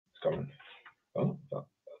Coming. Oh.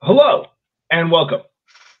 Hello and welcome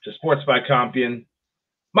to Sports by Compian.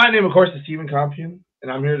 My name, of course, is Stephen Compian,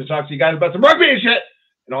 and I'm here to talk to you guys about some rugby and shit.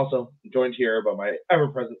 And also, I'm joined here by my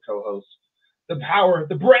ever-present co-host, the power,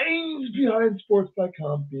 the brains behind Sports by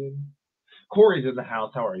Compian. Corey's in the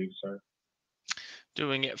house. How are you, sir?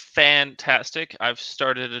 Doing it fantastic. I've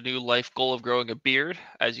started a new life goal of growing a beard.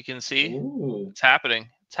 As you can see, it's happening.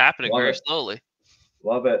 It's happening very slowly.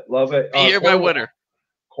 Love it. Love it. Be here by winter.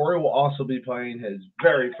 Corey will also be playing his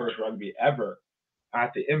very first rugby ever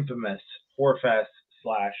at the infamous Horfest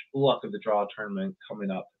 / Luck of the Draw tournament coming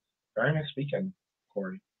up very next weekend,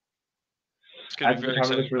 Corey. At the time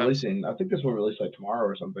of this releasing, I think this will release like tomorrow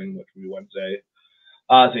or something, which will be Wednesday.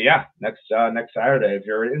 So yeah, next Saturday, if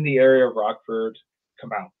you're in the area of Rockford,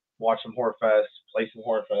 come out, watch some Horfest, play some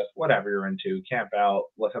Horfest, whatever you're into, camp out,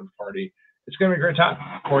 let's have a party. It's gonna be a great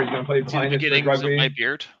time. Corey's gonna play behind his rugby. Of my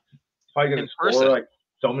beard. He's probably gonna score like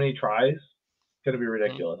so many tries. It's gonna be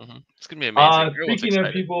ridiculous. It's gonna be amazing. Speaking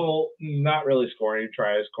of people not really scoring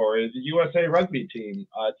tries, Corey, the USA Rugby team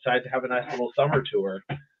decided to have a nice little summer tour,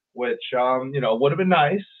 which would have been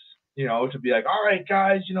nice, to be like, all right,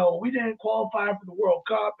 guys, we didn't qualify for the World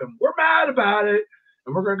Cup and we're mad about it,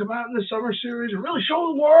 and we're gonna come out in the summer series and really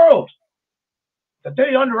show the world that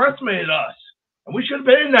they underestimated us and we should have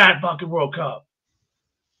been in that fucking World Cup.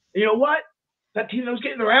 And you know what? That team that was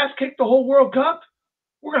getting their ass kicked the whole World Cup,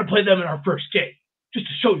 we're going to play them in our first game just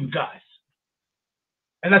to show you guys.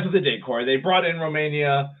 And that's what they did, Corey. They brought in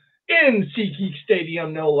Romania in SeatGeek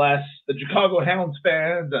Stadium, no less. The Chicago Hounds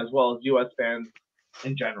fans, as well as U.S. fans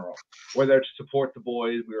in general, were there to support the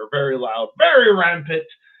boys. We were very loud, very rampant.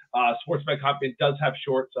 Sports by Compian does have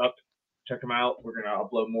shorts up. Check them out. We're going to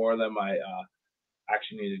upload more of them. I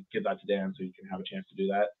actually need to give that to Dan so you can have a chance to do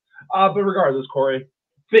that. But regardless, Corey,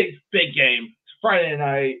 big game. It's Friday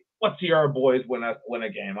night. Let's see our boys win a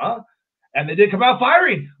game, huh? And they did come out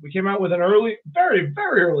firing. We came out with an early, very,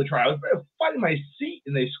 very early try. I was fighting my seat,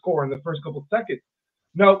 and they score in the first couple of seconds.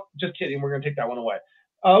 Nope, just kidding. We're going to take that one away.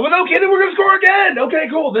 But no kidding, we're going to score again. Okay,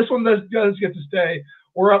 cool. This one does get to stay.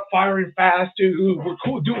 We're up firing fast, dude. We're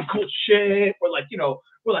cool, doing cool shit. We're like,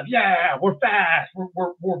 yeah, we're fast.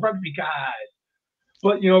 We're rugby guys.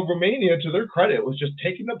 But, Romania, to their credit, was just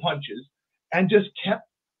taking the punches and just kept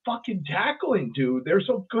fucking tackling, dude. They're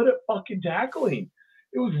so good at fucking tackling.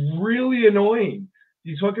 It was really annoying.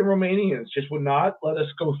 These fucking Romanians just would not let us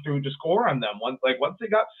go through to score on them. Once they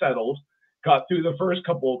got settled, got through the first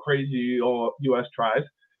couple of crazy U.S. tries,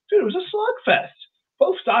 dude, it was a slugfest.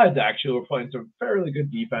 Both sides actually were playing some fairly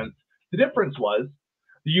good defense. The difference was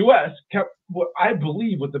the U.S. kept what I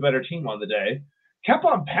believe was the better team on the day, kept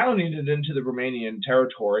on pounding it into the Romanian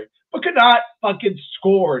territory, but could not fucking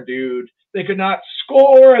score, dude. They could not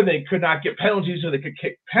score. They could not get penalties, so they could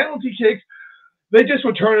kick penalty kicks. They just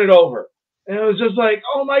would turn it over. And it was just like,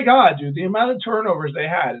 oh, my God, dude, the amount of turnovers they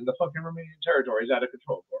had in the fucking Romanian territory is out of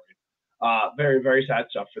control for me. Very, very sad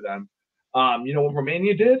stuff for them. You know what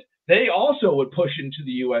Romania did? They also would push into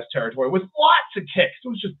the U.S. territory with lots of kicks. It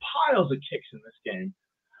was just piles of kicks in this game.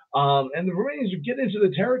 And the Romanians would get into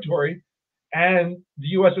the territory, and the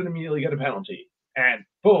U.S. would immediately get a penalty. And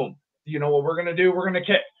boom, you know what we're going to do? We're going to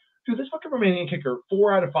kick. Dude, this fucking Romanian kicker,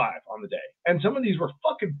 4 out of 5 on the day. And some of these were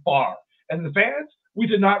fucking far. And the fans, we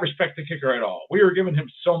did not respect the kicker at all. We were giving him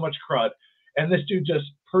so much crud. And this dude just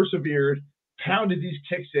persevered, pounded these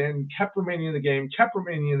kicks in, kept Romania in the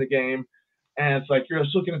game. And it's like, you're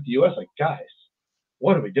just looking at the U.S. like, guys,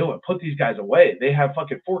 what are we doing? Put these guys away. They have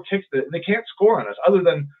fucking 4 kicks. They can't score on us other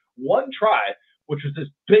than one try, which was this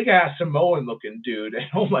big-ass Samoan-looking dude. And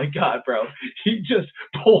oh, my God, bro. He just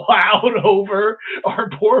plowed over our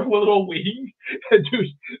poor little wing. And, dude,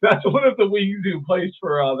 that's one of the wings who plays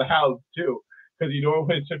for the Hounds, too, because he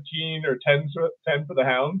normally plays 15 or 10 for the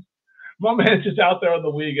Hounds. My man's just out there on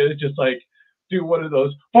the wing, and it's just like, do one of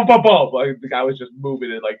those, boom, boom, boom. Like, the guy was just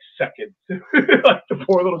moving in, like, seconds. Like, the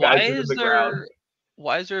poor little guy in the ground.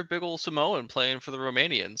 Why is there a big old Samoan playing for the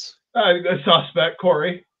Romanians? A suspect,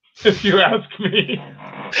 Corey, if you ask me.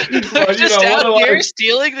 But, just out here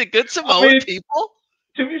stealing the good Samoan people?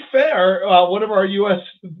 To be fair, one of our U.S.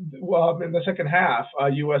 In the second half,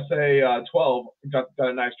 USA 12 got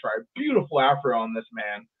a nice try. Beautiful afro on this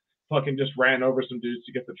man. Fucking just ran over some dudes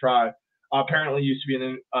to get the try. Apparently used to be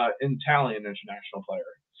an Italian international player.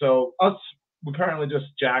 So us apparently just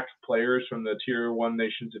jack players from the Tier 1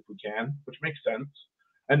 nations if we can, which makes sense.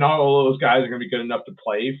 And not all of those guys are going to be good enough to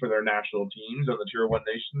play for their national teams on the Tier 1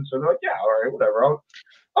 nations. So they're like, yeah, all right, whatever.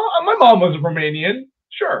 My mom was Romanian,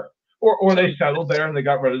 sure. Or they settled there and they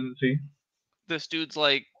got residency. This dude's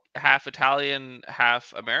like half Italian,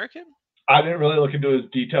 half American? I didn't really look into his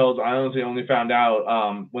details. I honestly only found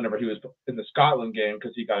out whenever he was in the Scotland game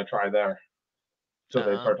because he got a try there. So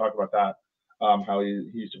they started talking about that, how he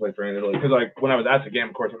used to play for Italy. Because like when I was at the game,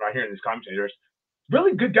 of course, I'm not hearing these commentators.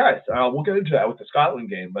 Really good guys. We'll get into that with the Scotland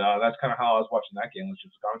game, but that's kind of how I was watching that game, was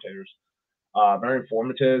just the commentators. Very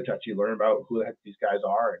informative to actually learn about who the heck these guys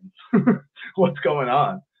are and what's going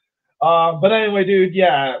on. But anyway, dude,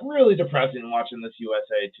 yeah, really depressing watching this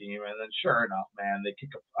USA team. And then sure enough, man, they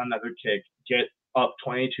kick another kick, get up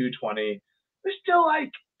 22-20. There's still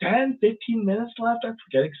like 10, 15 minutes left. I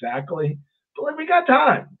forget exactly. But like, we got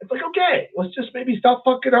time. It's like, okay, let's just maybe stop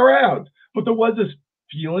fucking around. But there was this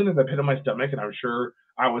feeling in the pit of my stomach, and I'm sure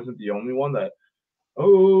I wasn't the only one that,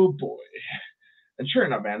 oh boy. And sure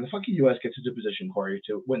enough, man, the fucking US gets into position, Corey,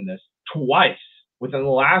 to win this twice within the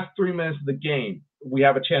last 3 minutes of the game. We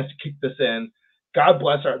have a chance to kick this in. God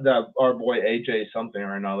bless our boy AJ something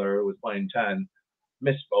or another who was playing 10.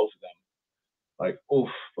 Missed both of them. Like,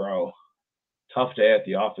 oof, bro. Tough day at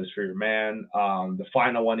the office for your man. The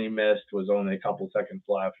final one he missed was only a couple seconds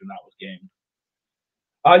left, and that was game.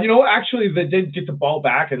 Actually, they did get the ball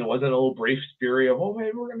back, and it wasn't a little brief spree of, oh,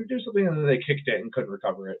 maybe we're going to do something, and then they kicked it and couldn't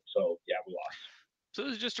recover it. So, yeah, we lost. So it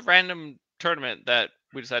was just a random tournament that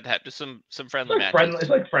we decided to have, just some friendly matches. It's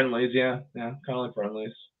like friendlies, yeah, kind of like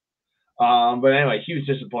friendlies. But anyway, huge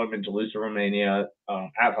disappointment to lose to Romania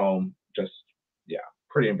at home. Just, yeah,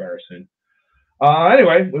 pretty embarrassing.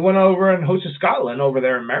 Anyway, we went over and hosted Scotland over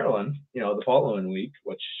there in Maryland, the following week,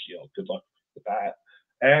 which, good luck with that.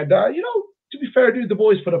 And, to be fair, dude, the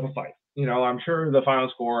boys put up a fight. I'm sure the final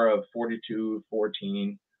score of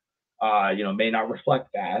 42-14, may not reflect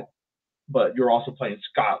that, but you're also playing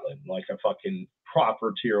Scotland, like a fucking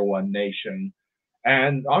proper tier 1 nation.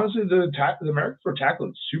 And honestly, the Americans were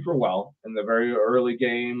tackling super well in the very early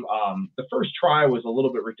game. The first try was a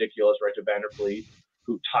little bit ridiculous, right, to Vanderfleet,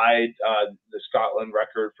 who tied the Scotland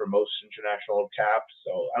record for most international caps.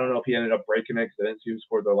 So I don't know if he ended up breaking it because I didn't see who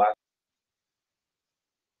scored their last.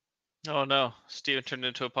 Oh no, Steven turned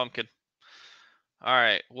into a pumpkin. All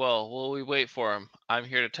right, well, while we wait for him, I'm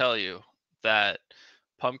here to tell you that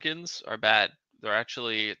pumpkins are bad. They're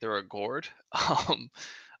a gourd.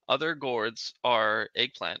 Other gourds are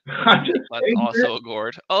eggplant. Eggplant's also a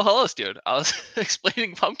gourd. Oh, hello, dude. I was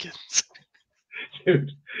explaining pumpkins.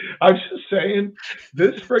 Dude, I'm just saying,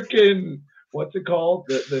 this freaking, what's it called?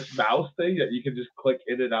 This mouse thing that you can just click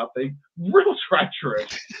in and out thing, real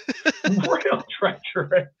treacherous. Real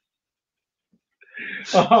treacherous.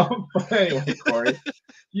 But anyway, Corey,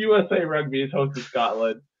 USA Rugby is hosting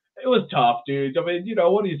Scotland. It was tough, dude. I mean,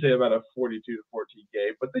 what do you say about a 42-14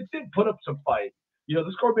 game? But they did put up some fight.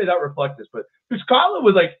 The score may not reflect this, but Scotland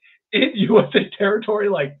was like in USA territory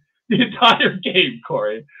like the entire game,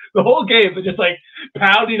 Corey. The whole game, they're just like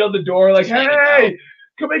pounding on the door, like, hey,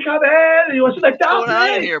 come in. And he was like, stop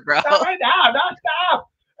out of here, bro. Stop right now, stop.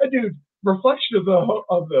 And dude, reflection of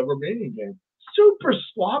the Romanian game. Super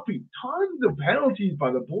sloppy, tons of penalties by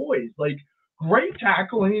the boys. Like, great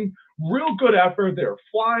tackling, real good effort. They're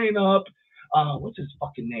flying up. What's his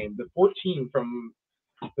fucking name? The 14 from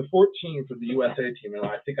the USA team, and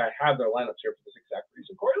I think I have their lineups here for this exact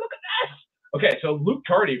reason. Corey, look at this. Okay, so Luke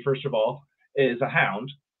Carty, first of all, is a hound.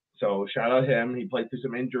 So shout out him. He played through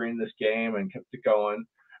some injury in this game and kept it going.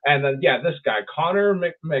 And then, yeah, this guy, Connor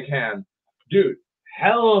McCann. Dude,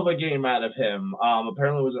 hell of a game out of him.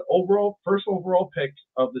 Apparently was an first overall pick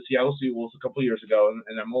of the Seattle Seawolves a couple years ago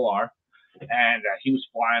in MLR. And he was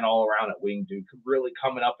flying all around at wing, dude. Really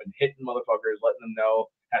coming up and hitting motherfuckers, letting them know.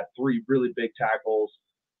 Had 3 really big tackles.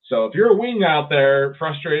 So if you're a wing out there,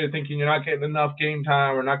 frustrated, thinking you're not getting enough game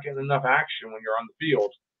time or not getting enough action when you're on the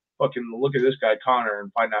field, fucking look at this guy, Connor,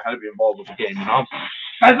 and find out how to be involved with the game.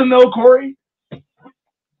 As a no, Corey?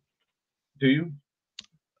 Do you?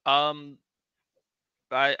 I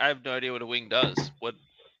have no idea what a wing does. What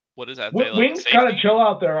is that? Wings kind of chill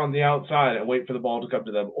out there on the outside and wait for the ball to come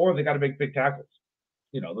to them, or they got to make big tackles.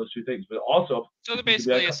 Those 2 things. But also, so they're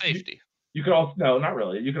basically a safety. You could also not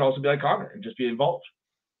really. You could also be like Connor and just be involved.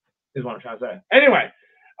 Is what I'm trying to say. Anyway,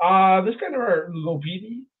 this guy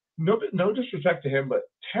Lopidi, no disrespect to him, but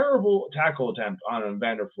terrible tackle attempt on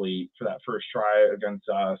Vanderfleet for that first try against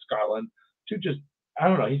Scotland. To just, I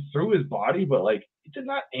don't know, he threw his body, but like he did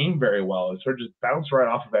not aim very well. It sort of just bounced right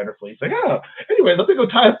off of Vanderfleet. It's like, anyway, let me go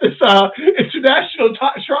tie up this international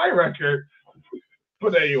try record.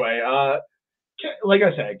 But anyway, like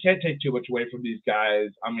I said, can't take too much away from these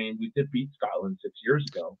guys. I mean, we did beat Scotland 6 years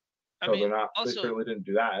ago. So they certainly didn't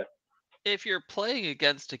do that. If you're playing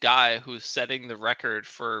against a guy who's setting the record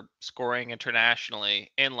for scoring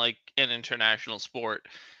internationally in like an international sport,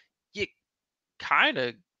 you kind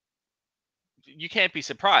of you can't be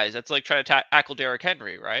surprised. That's like trying to tackle Derrick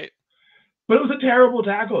Henry, right? But it was a terrible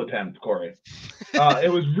tackle attempt, Corey.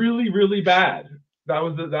 It was really, really bad. That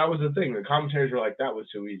was the thing. The commentators were like, "That was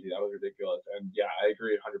too easy. That was ridiculous." And yeah, I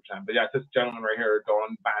agree 100%. But yeah, this gentleman right here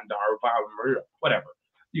going Bandar, whatever.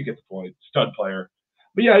 You get the point. Stud player.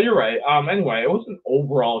 But yeah, you're right. Anyway, it was an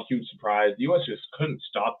overall huge surprise. The U.S. just couldn't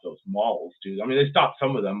stop those mauls, dude. I mean, they stopped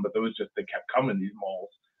some of them, but there was just they kept coming these mauls.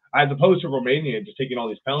 As opposed to Romania just taking all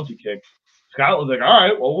these penalty kicks. Scotland's like, all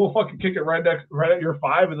right, well, we'll fucking kick it right at your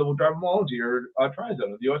 5, and then we'll drive them all into your try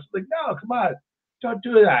zone. The U.S. is like, no, come on, don't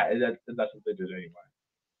do that. And that's what they did anyway,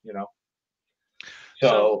 you know.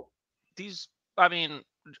 So these, I mean,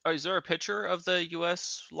 is there a picture of the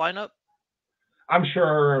U.S. lineup? I'm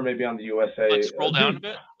sure maybe on the USA. Like scroll down a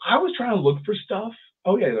bit. I was trying to look for stuff.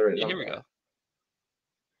 Oh yeah, there is. Yeah, here we go.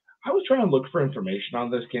 I was trying to look for information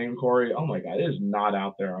on this game, Corey. Oh my god, it is not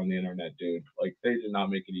out there on the internet, dude. Like they did not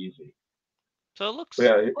make it easy. So it looks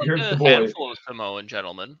like here's a handful of Samoan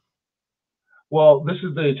gentlemen. Well, this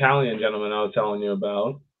is the Italian gentleman I was telling you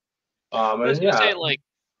about. I was gonna say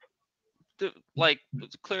like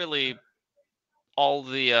clearly all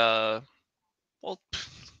the well,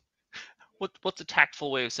 what's a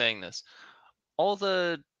tactful way of saying this? All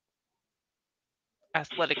the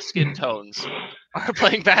athletic skin tones are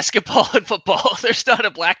playing basketball and football. There's not a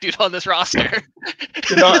black dude on this roster.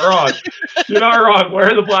 You're not wrong. You're not wrong. Where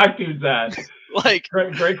are the black dudes at? Like,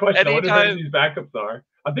 great question. I wonder who these backups are.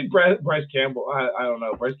 I think Bryce Campbell. I don't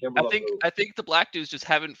know. Bryce Campbell. I think the black dudes just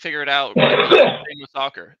haven't figured out with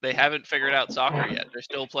soccer. They haven't figured out soccer yet. They're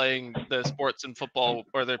still playing the sports and football,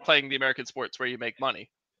 or they're playing the American sports where you make money.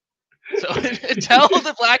 So until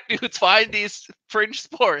the black dudes find these fringe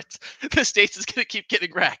sports, the States is going to keep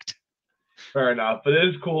getting wrecked. Fair enough, but it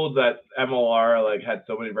is cool that MLR like had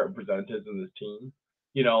so many representatives in this team.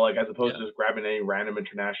 You know, like as opposed to just grabbing any random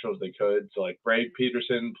internationals they could. So like Brad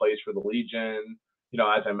Peterson plays for the Legion. You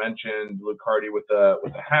know, as I mentioned, Luke Hardy with the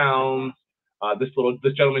Hounds. This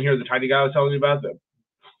gentleman here, the tiny guy I was telling you about,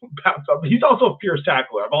 he's also a fierce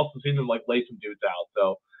tackler. I've also seen him like lay some dudes out.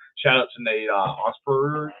 So shout out to Nate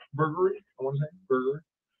Osberger. I want to say Berger.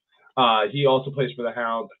 He also plays for the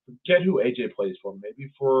Hounds. I forget who AJ plays for.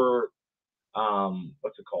 Maybe for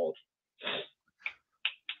what's it called?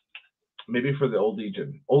 Maybe for the Old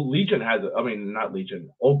Legion. Old Legion has, not Legion.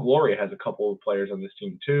 Old Glory has a couple of players on this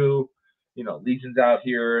team too. You know, Legion's out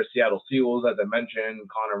here. Seattle Seals, as I mentioned.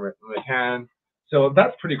 Connor McCann. So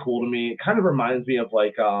that's pretty cool to me. It kind of reminds me of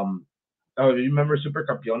like, you remember Super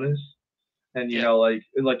Campeones? And you know, like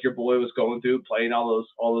your boy was going through playing all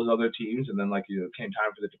those other teams, and then like it came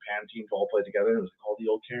time for the Japan team to all play together. It was like all the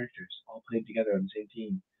old characters all played together on the same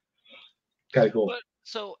team. Kind of cool. But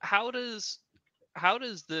so how does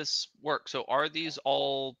this work? So are these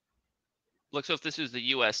all like, so if this is the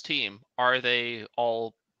U.S. team, are they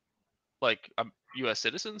all like U.S.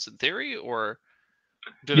 citizens in theory, or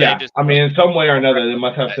do they just? I mean, in some way or another, they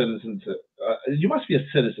must have citizens. You must be a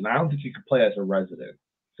citizen. I don't think you could play as a resident,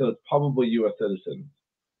 so it's probably U.S. citizen.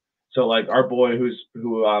 So like our boy who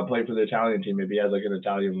played for the Italian team, maybe he has like an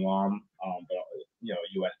Italian mom, but you know,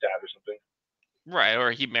 U.S. dad or something. Right,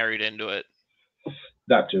 or he married into it.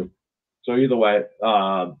 That too. So either way,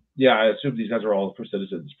 yeah, I assume these guys are all for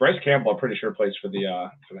citizens. Bryce Campbell, I'm pretty sure, plays for the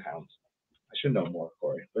Hounds. I should know more,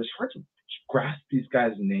 Corey. But it's hard to grasp these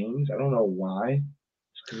guys' names. I don't know why.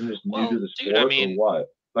 It's because they're just new to the sport or what.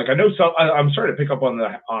 Like I know some. I'm starting to pick up on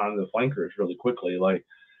the flankers really quickly. Like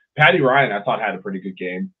Patty Ryan, I thought had a pretty good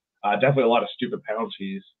game. Definitely a lot of stupid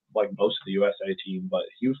penalties, like most of the USA team. But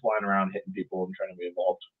he was flying around hitting people and trying to be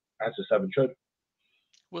involved, as a 7 should.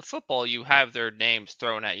 With football, you have their names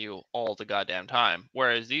thrown at you all the goddamn time.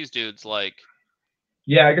 Whereas these dudes, like,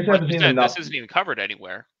 yeah, I guess I haven't seen enough. This isn't even covered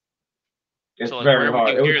anywhere. It's so, like, very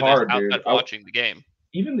hard. It was hard, dude. Watching the game.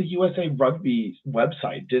 Even the USA Rugby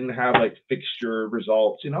website didn't have like fixture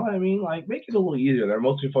results. You know what I mean? Like, make it a little easier. They're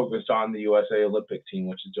mostly focused on the USA Olympic team,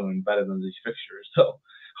 which is doing better than these fixtures. So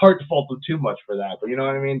hard to fault them too much for that. But you know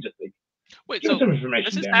what I mean? Just like, wait, so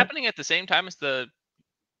this is happening at the same time as the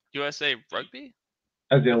USA Rugby?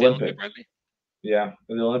 As the Olympics. Rugby? Yeah,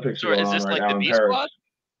 the Olympics so are going on right now in Paris. Squad?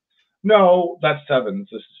 No, that's 7s.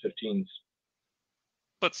 This is 15s.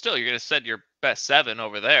 But still, you're going to send your best 7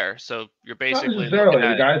 over there, so you're basically not necessarily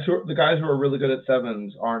the guys who are really good at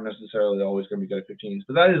 7s aren't necessarily always going to be good at 15s.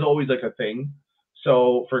 But that is always like a thing.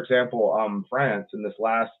 So, for example, France in this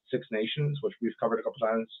last Six Nations, which we've covered a couple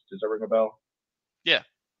times, does that ring a bell? Yeah.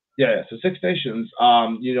 Yeah. So Six Nations,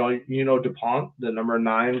 you know Dupont, the number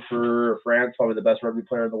 9 for France, probably the best rugby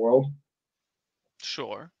player in the world.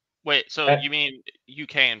 Sure. Wait, so you mean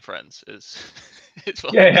UK and friends is?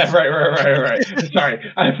 Yeah, right.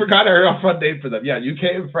 Sorry, I forgot our upfront name for them. Yeah,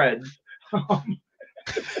 UK and Friends.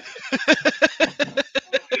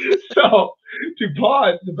 So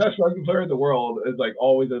DuPont, the best rugby player in the world, is like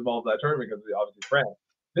always involved in that tournament because he's obviously France.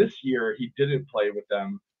 This year he didn't play with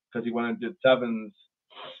them because he went and did sevens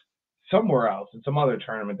somewhere else in some other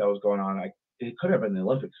tournament that was going on. Like it could have been the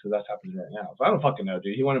Olympics because that's happening right now. So I don't fucking know,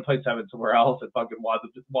 dude. He went and played seven somewhere else and fucking won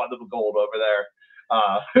the gold over there.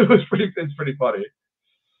 It's pretty funny.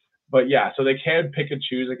 But yeah, so they can pick and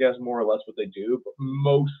choose, I guess, more or less what they do. But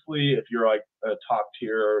mostly, if you're like a top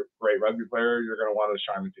tier great rugby player, you're going to want to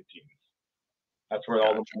shine with 15s. That's where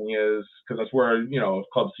all the money is, because that's where, if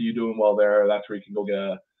clubs see you doing well there, that's where you can go get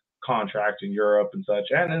a contract in Europe and such,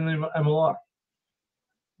 and in the MLR.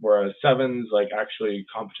 Whereas sevens, like actually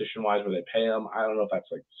competition wise, where they pay them, I don't know if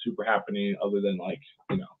that's like super happening other than like,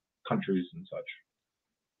 countries and such.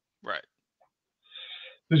 Right.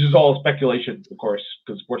 This is all speculation, of course,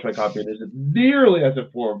 because Sports by Compian isn't nearly as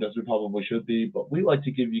informed as we probably should be, but we like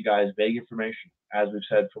to give you guys vague information, as we've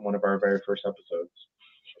said from one of our very first episodes.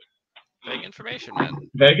 Vague information, man.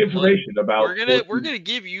 Vague information about we're gonna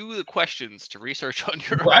give you the questions to research on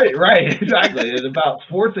your own. Right, exactly. It's about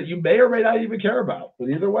sports that you may or may not even care about, but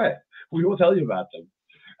either way, we will tell you about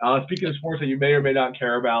them. Speaking of sports that you may or may not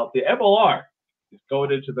care about, the MLR is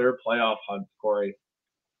going into their playoff hunt, Corey.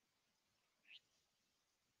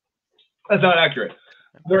 That's not accurate.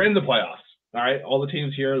 They're in the playoffs. All right. All the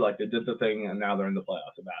teams here, like they did the thing, and now they're in the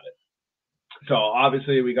playoffs about it. So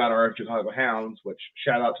obviously we got our Chicago Hounds, which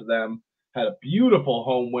shout out to them. Had a beautiful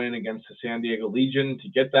home win against the San Diego Legion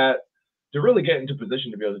to really get into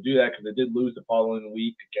position to be able to do that, because they did lose the following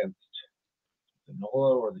week against the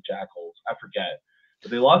NOLA or the Jackals. I forget.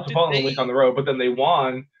 But they lost the following week on the road, but then they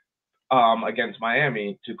won against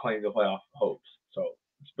Miami to claim the playoff hopes. So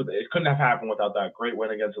it couldn't have happened without that great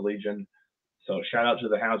win against the Legion. So shout out to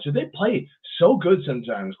the Hounds. They play so good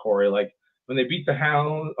sometimes, Corey. Like when they beat the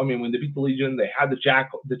when they beat the Legion, they had the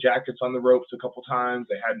Jackets on the ropes a couple times.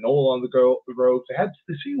 They had Noel on the ropes. They had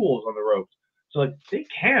the Seawolves on the ropes. So like they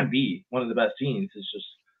can be one of the best teams. It's just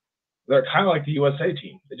they're kind of like the USA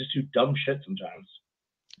team. They just do dumb shit sometimes.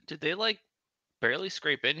 Did they like barely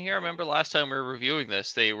scrape in here? I remember last time we were reviewing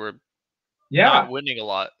this, they were not winning a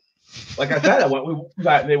lot. Like I said,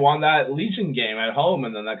 they won that Legion game at home,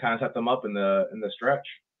 and then that kind of set them up in the stretch.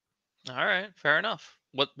 All right, fair enough.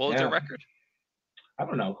 What was their record? I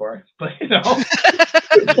don't know, Corey, but they're in the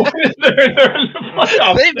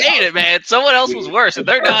playoffs. They made it, man. Someone else was worse, and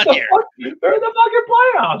they're not here. They're in the fucking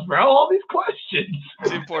playoffs, bro. All these questions.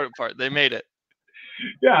 It's the important part. They made it.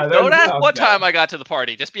 Yeah. Don't ask what time I got to the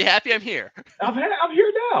party. Just be happy I'm here. I'm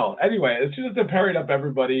here now. Anyway, it's just to pairing up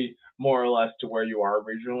everybody more or less to where you are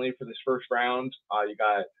regionally for this first round. You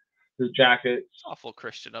got the Jackets. Awful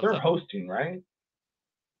Christian of them. They're hosting, right?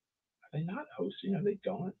 Are they not hosting? Are they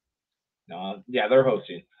going? No. Yeah, they're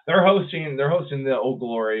hosting. They're hosting the Old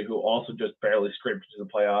Glory, who also just barely scraped into the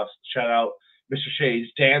playoffs. Shout out Mr.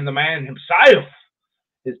 Shades, Dan the man himself.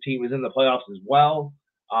 His team is in the playoffs as well.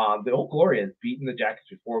 The Old Glory has beaten the Jackets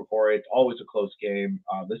before, Corey. It's always a close game.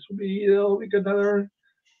 It'll be another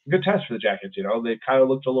good test for the Jackets. They kind of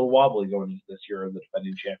looked a little wobbly going into this year of the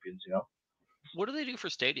defending champions. What do they do for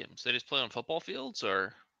stadiums? They just play on football fields,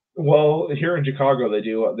 or? Well, here in Chicago,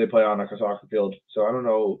 they play on like a soccer field. So I don't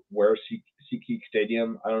know where SeatGeek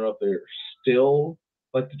Stadium. I don't know if they're still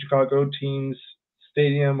like the Chicago team's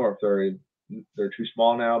stadium or if they're too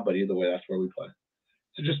small now. But either way, that's where we play.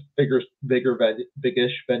 So just biggish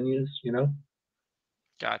venues,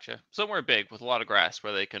 Gotcha. Somewhere big with a lot of grass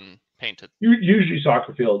where they can paint it. Usually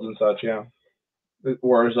soccer fields and such, yeah.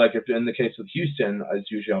 Whereas, like, if in the case of Houston,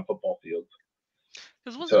 it's usually on football fields.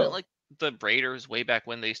 Because wasn't it like the Raiders way back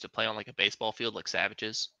when they used to play on like a baseball field like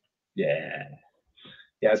Savages? Yeah.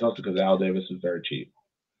 Yeah, it's also because Al Davis was very cheap.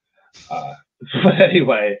 But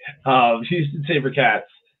anyway, Houston SaberCats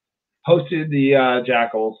hosted the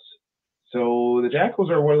Jackals. So the Jackals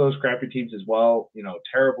are one of those crappy teams as well.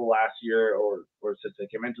 Terrible last year or since they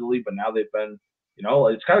came into the league, but now they've been,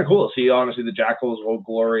 it's kind of cool to see, honestly, the Jackals, Old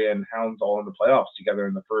Glory, and Hounds all in the playoffs together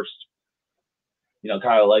in the first,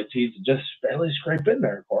 kind of like teams just barely scrape in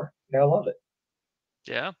there, Core. I love it.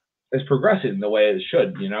 Yeah. It's progressing the way it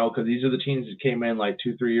should, because these are the teams that came in like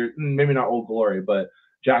 2-3 years, maybe not Old Glory, but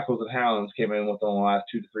Jackals and Hounds came in within the last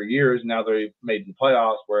 2 to 3 years. Now they've made the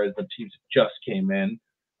playoffs, whereas the teams that just came in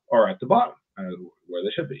are at the bottom, where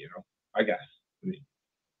they should be, I guess.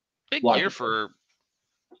 Big year for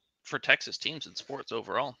Texas teams in sports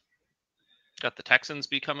overall. Got the Texans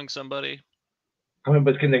becoming somebody.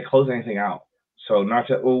 But can they close anything out? So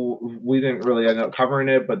we didn't really end up covering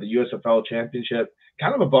it, but the USFL championship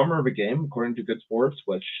Kind of a bummer of a game, according to Good Sports,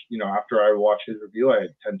 which, after I watched his review, I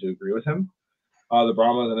tend to agree with him. The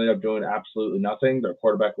Brahmas ended up doing absolutely nothing. Their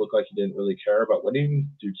quarterback looked like he didn't really care about winning.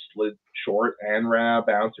 Dude slid short and ran out of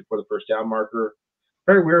bounds before the first down marker.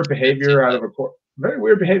 Very weird behavior very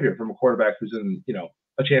weird behavior from a quarterback who's in,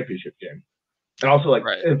 a championship game. And also, like,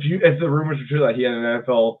 Right. if the rumors are true that he had an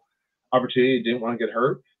NFL opportunity, didn't want to get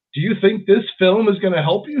hurt, do you think this film is going to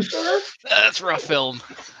help you, sir? That's rough film.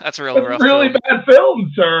 That's a That's rough really film. bad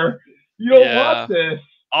film, sir. You don't want this.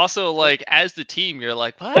 Also, like, as the team, you're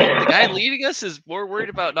like, what? The guy leading us is more worried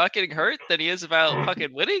about not getting hurt than he is about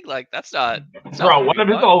fucking winning? Like, that's not. Bro, one of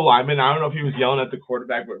his old linemen, I don't know if he was yelling at the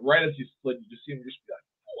quarterback, but right as he slid, you just see him just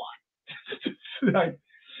be like,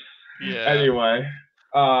 yeah. Anyway,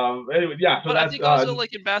 yeah. So but that's, I think also,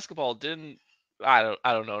 like, in basketball, I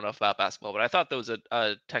don't know enough about basketball, but I thought there was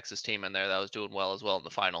a Texas team in there that was doing well as well in the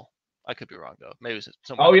final. I could be wrong though. Maybe it was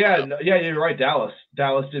somewhere. Oh yeah, you're right. Dallas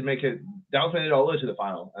did make it. Dallas made it all the way to the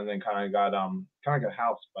final, and then kind of got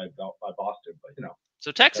housed by Boston. But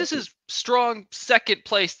So Texas is strong second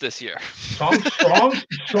place this year. Strong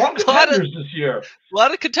contenders this year. A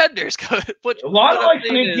lot of contenders. A lot of like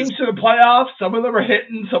sneak teams to the playoffs. Some of them are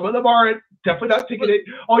hitting. Some of them aren't. Definitely not taking it.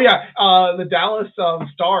 Oh yeah, the Dallas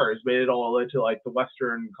Stars made it all the way to like the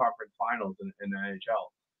Western Conference Finals in the NHL.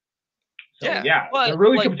 So yeah, they're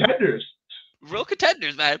really contenders. Real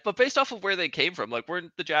contenders, man. But based off of where they came from, like,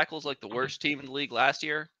 weren't the Jackals like the worst team in the league last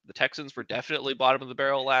year? The Texans were definitely bottom of the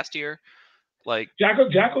barrel last year. Like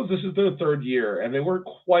Jackals, this is their third year, and they weren't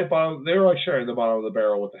quite bottom. They were like sharing the bottom of the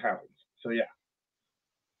barrel with the Hounds. So yeah,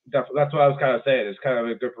 that's what I was kind of saying. It's kind of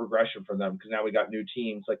a good progression for them because now we got new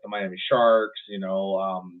teams like the Miami Sharks,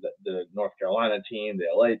 the North Carolina team, the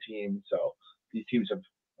LA team. So these teams have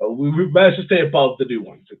we've managed to stay above the new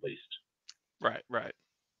ones at least. Right.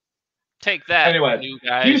 Take that, anyway, new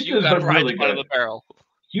guys. You got to ride the bottom of the barrel.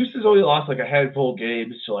 Houston's only lost like a handful of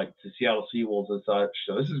games to like the Seattle Seawolves and such.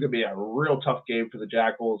 So this is going to be a real tough game for the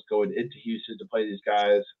Jackals going into Houston to play these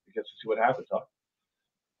guys. I guess we'll see what happens. Huh?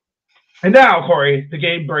 And now, Corey, the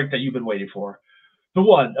game break that you've been waiting for. The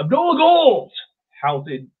one of Noah Gold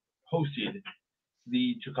hosted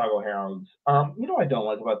the Chicago Hounds. I don't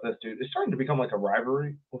like about this, dude. It's starting to become like a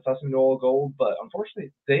rivalry with us and Noah Gold, but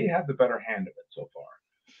unfortunately, they have the better hand of it so far.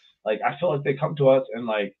 Like, I feel like they come to us, and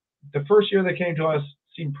like the first year they came to us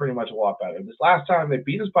seemed pretty much a lot better. This last time they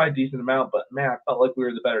beat us by a decent amount, but man, I felt like we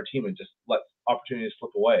were the better team and just let opportunities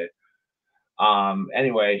slip away.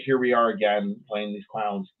 Anyway, here we are again playing these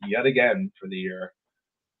clowns yet again for the year.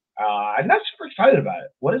 I'm not super excited about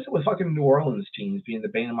it. What is it with fucking New Orleans teams being the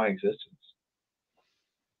bane of my existence?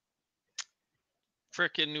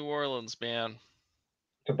 Frickin' New Orleans, man.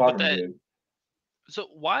 It's a bummer, dude. So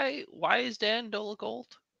why is Dan Noah Gold?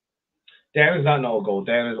 Dan is not Noah Gold.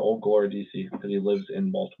 Dan is Old Glory, DC, because he lives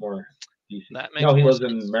in Baltimore, DC. He lives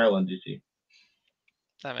in Maryland, DC.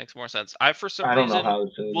 That makes more sense. I don't know how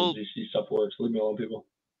this DC stuff works. Leave me alone, people.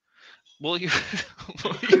 Well, you're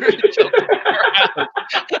joking around.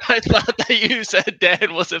 I thought that you said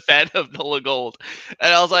Dan was a fan of Noah Gold,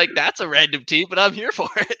 and I was like, "That's a random team," but I'm here for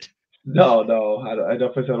it. No, I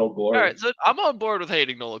definitely said Old Glory. All right, so I'm on board with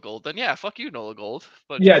hating Noah Gold. Then yeah, fuck you, Noah Gold.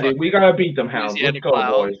 But yeah, dude, we gotta beat them, Hounds. Let's go,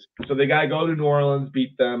 boys. So they gotta go to New Orleans,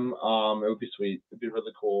 beat them. It would be sweet. It'd be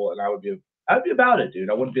really cool, and I'd be about it, dude.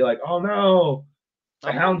 I wouldn't be like, oh no,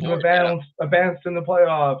 the Hounds have advanced in the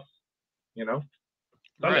playoffs.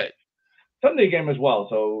 Sunday game as well,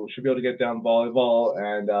 so should be able to get down volleyball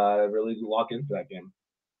and really lock into that game.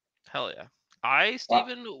 Hell yeah.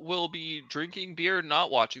 Steven, will be drinking beer,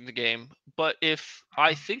 not watching the game. But if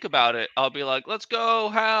I think about it, I'll be like, let's go,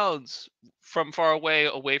 Hounds! From far away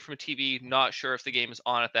from a TV, not sure if the game is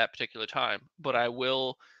on at that particular time. But I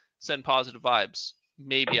will send positive vibes,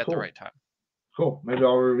 maybe at the right time. Cool. Maybe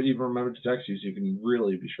I'll even remember to text you so you can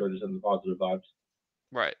really be sure to send the positive vibes.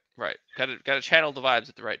 Right. Gotta channel the vibes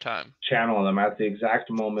at the right time. Channel them at the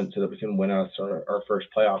exact moment so that we can win us our first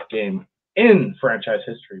playoff game in franchise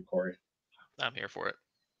history, Corey. I'm here for it.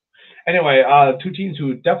 Anyway, two teams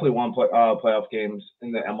who definitely won playoff games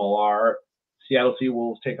in the MLR. Seattle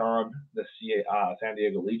Seawolves take on the San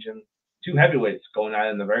Diego Legion. Two heavyweights going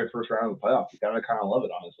out in the very first round of the playoffs. You gotta kind of love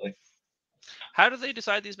it, honestly. How do they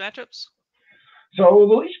decide these matchups? So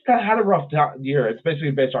the Legion kind of had a rough year. It's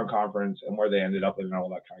basically based on conference and where they ended up and all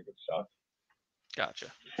that kind of good stuff.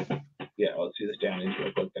 Gotcha. Yeah, let's see the standings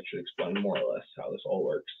real quick. That should explain more or less how this all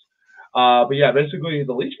works. But yeah, basically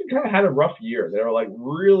the Legion kind of had a rough year. They were like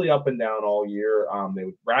really up and down all year. They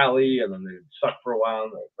would rally and then they would suck for a while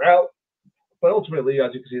and they would rally. But ultimately,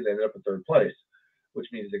 as you can see, they ended up in third place, which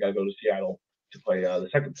means they got to go to Seattle to play the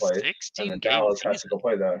second place. 16 and then Dallas has to go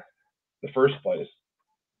play the first place.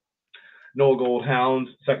 Noah Gold Hounds,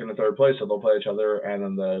 second and third place, so they'll play each other, and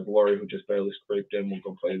then the Glory, who just barely scraped in, will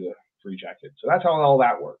go play the Free Jacket. So that's how all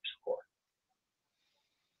that works.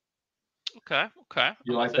 Okay.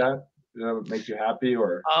 Do you like that? Does that make you happy,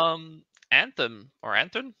 or? Anthem or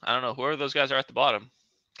Anthem? I don't know. Whoever those guys are at the bottom.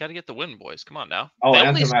 Got to get the win, boys. Come on now. Oh, They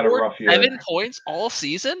Anthem only had a scored rough year. 7 points all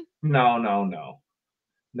season? No.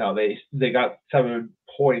 They got 7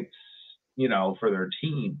 points, for their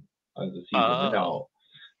team as a season. Oh.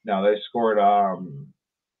 No, they scored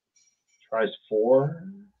tries 4.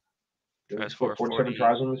 Tries scored 4, 47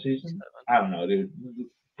 tries on the season. I don't know, dude.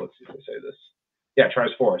 Let's see if they say this. Yeah, tries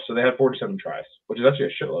 4. So they had 47 tries, which is actually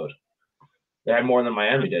a shitload. They had more than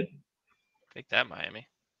Miami did. Take that, Miami.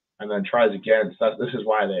 And then tries against. This is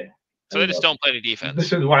why they. So they just don't play any defense.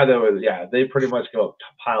 This is why they pretty much go up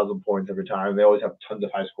piles of points every time. They always have tons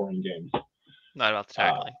of high scoring games. Not about the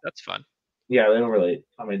tackling. That's fun. Yeah, they don't really.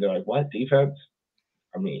 I mean, they're like, what defense?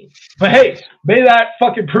 I mean, but hey, may that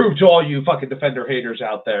fucking prove to all you fucking defender haters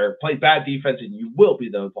out there: play bad defense and you will be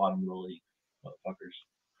the bottom of the league, motherfuckers.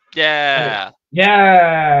 Yeah.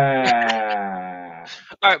 Yeah.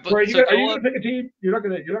 All right, but are you gonna pick a team? You're not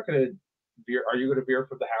gonna veer. Are you gonna veer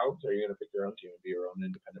for the Hounds, or are you gonna pick your own team and be your own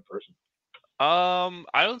independent person?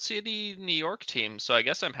 I don't see any New York teams, so I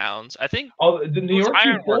guess I'm Hounds. I think. Oh, the New York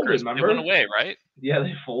team folded. Remember? They went away, right? Yeah,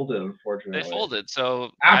 they folded. Unfortunately, they folded.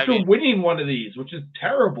 So after winning one of these, which is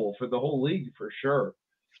terrible for the whole league for sure.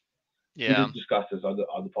 Yeah, we did discuss this on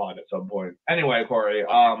the pod at some point. Anyway, Corey.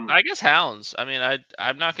 I guess Hounds. I mean,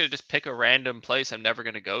 I'm not gonna just pick a random place I'm never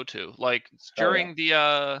gonna go to. Like during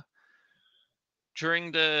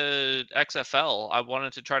the XFL, I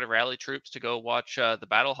wanted to try to rally troops to go watch the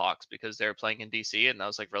Battlehawks because they were playing in DC, and that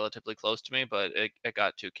was like relatively close to me. But it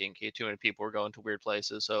got too kinky. Too many people were going to weird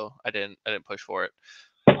places, so I didn't push for it.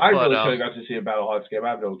 I really could have got to see a Battlehawks game. I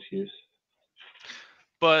have no excuse.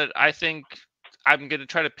 But I think I'm going to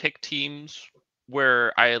try to pick teams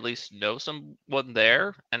where I at least know someone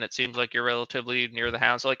there, and it seems like you're relatively near the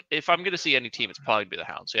Hounds. So like, if I'm going to see any team, it's probably be the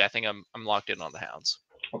Hounds. So yeah, I think I'm locked in on the Hounds.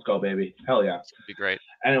 Let's go, baby. Hell yeah. It's going to be great.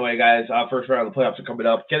 Anyway, guys, first round of the playoffs are coming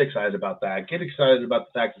up. Get excited about that. Get excited about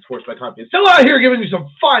the fact that Sports by Compian still out here giving you some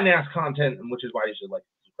fun-ass content, and which is why you should like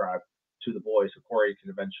subscribe to the boys so Corey can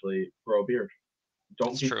eventually grow a beard.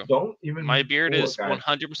 True. Don't even. My beard is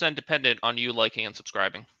 100% dependent on you liking and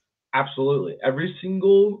subscribing. Absolutely. Every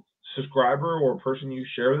single subscriber or person you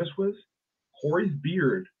share this with, Corey's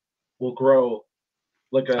beard will grow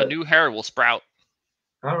like a new hair will sprout.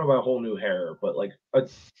 I don't know about a whole new hair, but like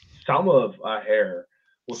some of a hair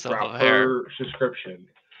will sprout per subscription.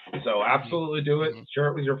 So absolutely do it. Share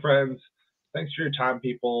it with your friends. Thanks for your time,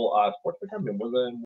 people. Sports by Compian, more than